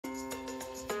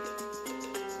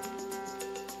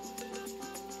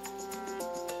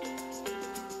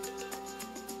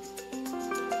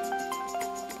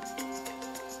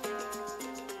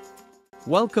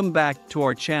Welcome back to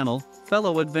our channel,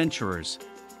 fellow adventurers.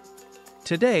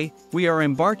 Today, we are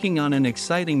embarking on an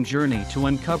exciting journey to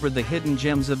uncover the hidden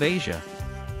gems of Asia.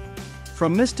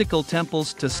 From mystical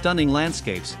temples to stunning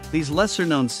landscapes, these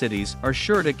lesser-known cities are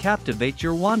sure to captivate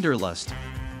your wanderlust.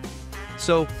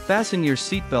 So, fasten your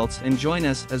seatbelts and join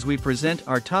us as we present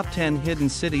our top 10 hidden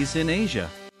cities in Asia.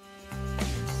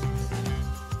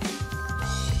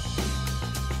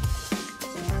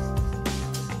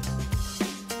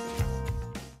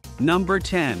 Number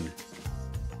 10.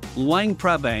 Luang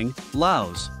Prabang,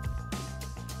 Laos.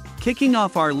 Kicking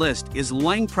off our list is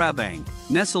Luang Prabang,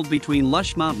 nestled between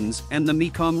lush mountains and the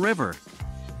Mekong River.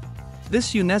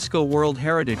 This UNESCO World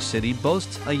Heritage City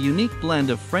boasts a unique blend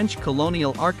of French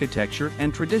colonial architecture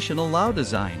and traditional Lao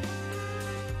design.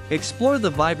 Explore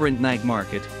the vibrant night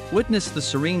market, witness the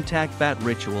serene Tak Bat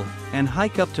ritual, and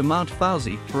hike up to Mount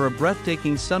Fauzi for a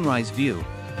breathtaking sunrise view.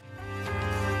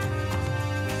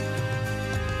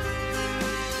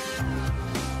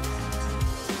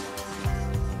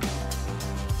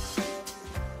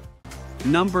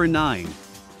 Number 9.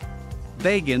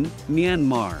 Bagan,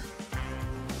 Myanmar.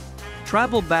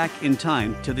 Travel back in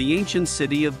time to the ancient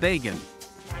city of Bagan.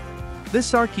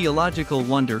 This archaeological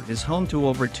wonder is home to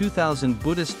over 2,000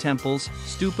 Buddhist temples,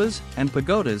 stupas, and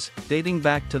pagodas dating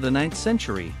back to the 9th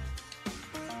century.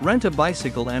 Rent a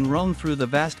bicycle and roam through the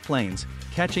vast plains,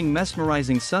 catching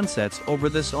mesmerizing sunsets over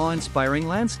this awe-inspiring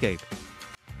landscape.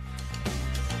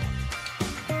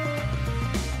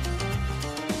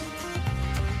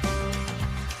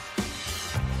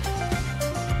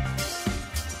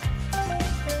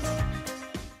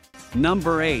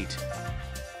 Number 8.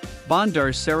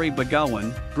 Bandar Seri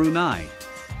Begawan, Brunei.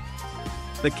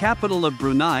 The capital of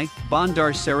Brunei,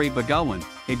 Bandar Seri Begawan,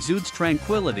 exudes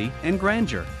tranquility and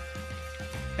grandeur.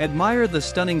 Admire the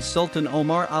stunning Sultan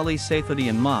Omar Ali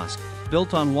Saifuddin Mosque,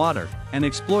 built on water, and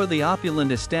explore the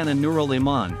opulent Istana Nurul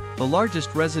Iman, the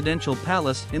largest residential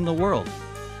palace in the world.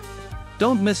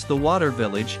 Don't miss the water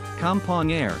village,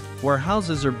 Kampong Air, where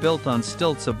houses are built on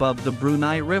stilts above the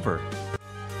Brunei River.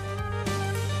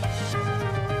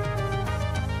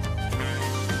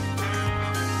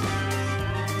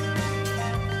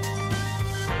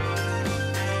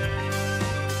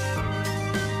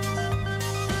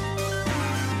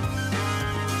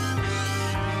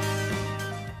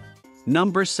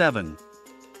 Number 7.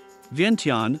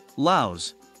 Vientiane,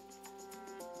 Laos.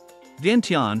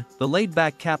 Vientiane, the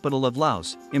laid-back capital of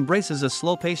Laos, embraces a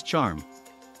slow-paced charm.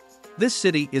 This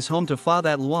city is home to Pha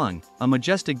That Luang, a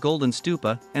majestic golden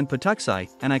stupa, and Patuxai,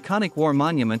 an iconic war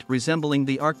monument resembling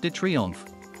the Arc de Triomphe.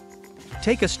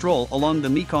 Take a stroll along the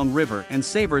Mekong River and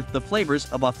savor the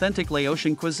flavors of authentic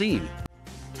Laotian cuisine.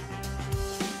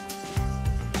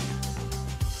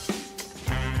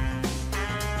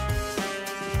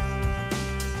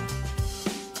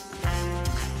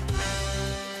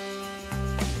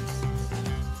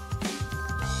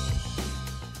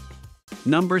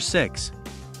 Number 6.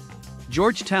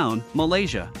 Georgetown,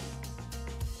 Malaysia.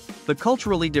 The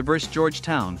culturally diverse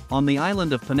Georgetown, on the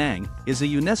island of Penang, is a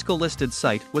UNESCO-listed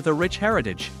site with a rich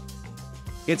heritage.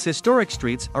 Its historic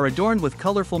streets are adorned with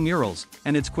colorful murals,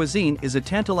 and its cuisine is a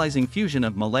tantalizing fusion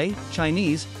of Malay,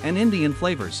 Chinese, and Indian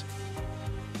flavors.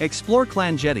 Explore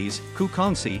Klan jetties, Koo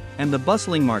Kong Si, and the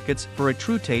bustling markets for a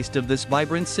true taste of this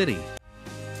vibrant city.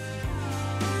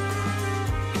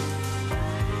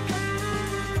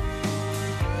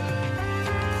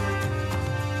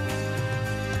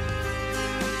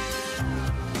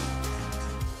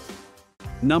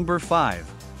 Number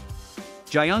 5.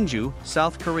 Gyeongju,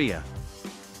 South Korea.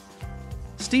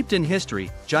 Steeped in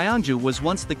history, Gyeongju was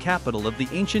once the capital of the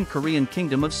ancient Korean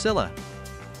kingdom of Silla.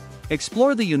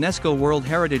 Explore the UNESCO World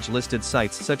Heritage listed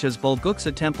sites such as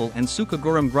Bulguksa Temple and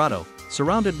Sukaguram Grotto,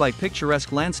 surrounded by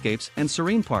picturesque landscapes and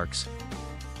serene parks.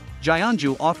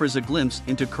 Gyeongju offers a glimpse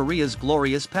into Korea's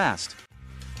glorious past.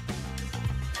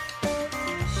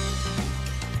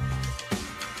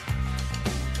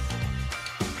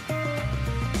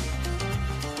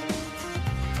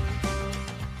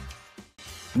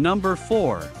 Number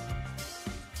 4.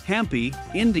 Hampi,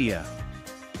 India.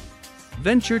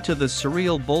 Venture to the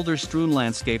surreal boulder-strewn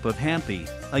landscape of Hampi,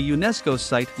 a UNESCO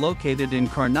site located in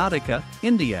Karnataka,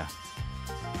 India.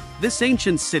 This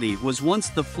ancient city was once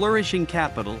the flourishing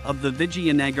capital of the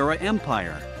Vijayanagara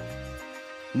Empire.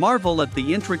 Marvel at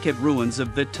the intricate ruins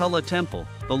of Vittula Temple,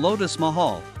 the Lotus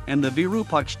Mahal, and the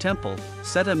Virupaksha Temple,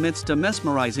 set amidst a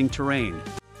mesmerizing terrain.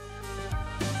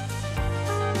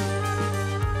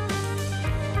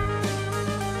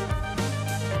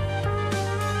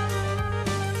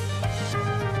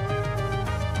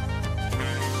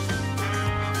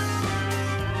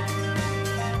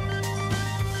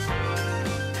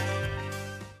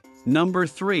 Number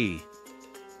 3.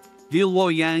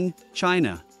 Luoyang,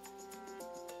 China.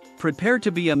 Prepare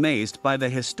to be amazed by the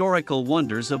historical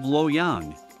wonders of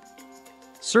Luoyang.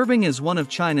 Serving as one of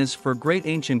China's four great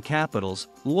ancient capitals,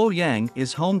 Luoyang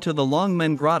is home to the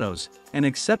Longmen Grottos, an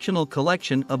exceptional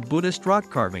collection of Buddhist rock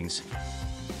carvings.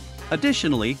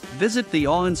 Additionally, visit the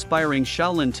awe-inspiring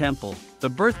Shaolin Temple, the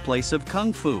birthplace of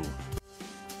Kung Fu.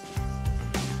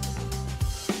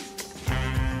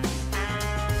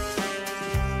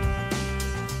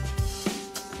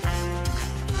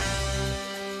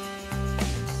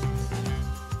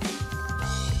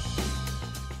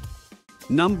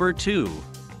 Number 2.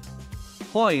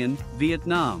 Hoi An,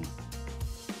 Vietnam.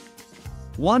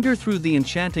 Wander through the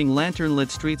enchanting lantern-lit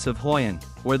streets of Hoi An,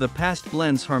 where the past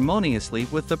blends harmoniously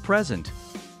with the present.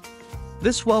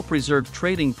 This well-preserved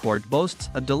trading port boasts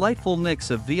a delightful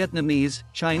mix of Vietnamese,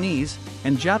 Chinese,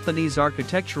 and Japanese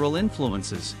architectural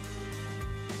influences.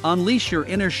 Unleash your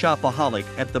inner shopaholic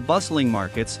at the bustling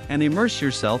markets and immerse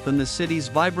yourself in the city's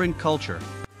vibrant culture.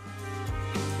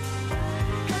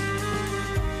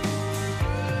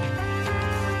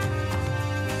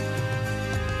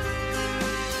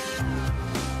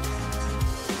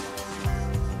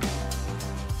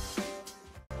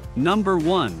 Number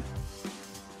 1.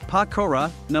 Pokhara,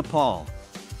 Nepal.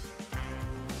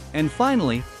 And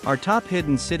finally, our top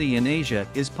hidden city in Asia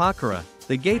is Pokhara,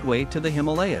 the gateway to the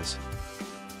Himalayas.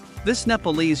 This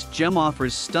Nepalese gem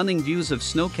offers stunning views of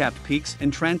snow-capped peaks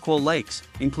and tranquil lakes,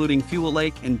 including Fuel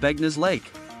Lake and Begnas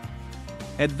Lake.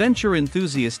 Adventure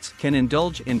enthusiasts can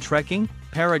indulge in trekking,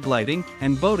 paragliding,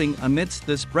 and boating amidst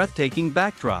this breathtaking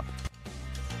backdrop.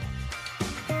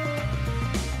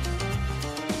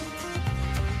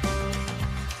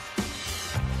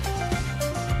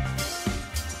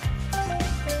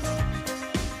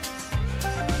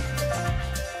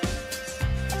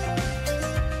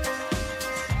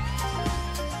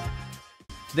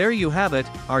 There you have it,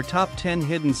 our top 10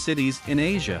 hidden cities in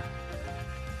Asia.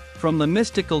 From the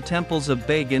mystical temples of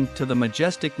Bagan to the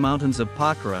majestic mountains of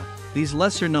Pokhara, these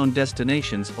lesser-known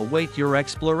destinations await your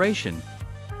exploration.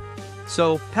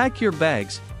 So, pack your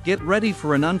bags, get ready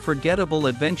for an unforgettable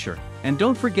adventure, and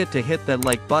don't forget to hit that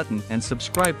like button and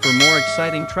subscribe for more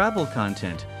exciting travel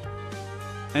content.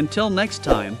 Until next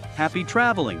time, happy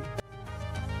traveling!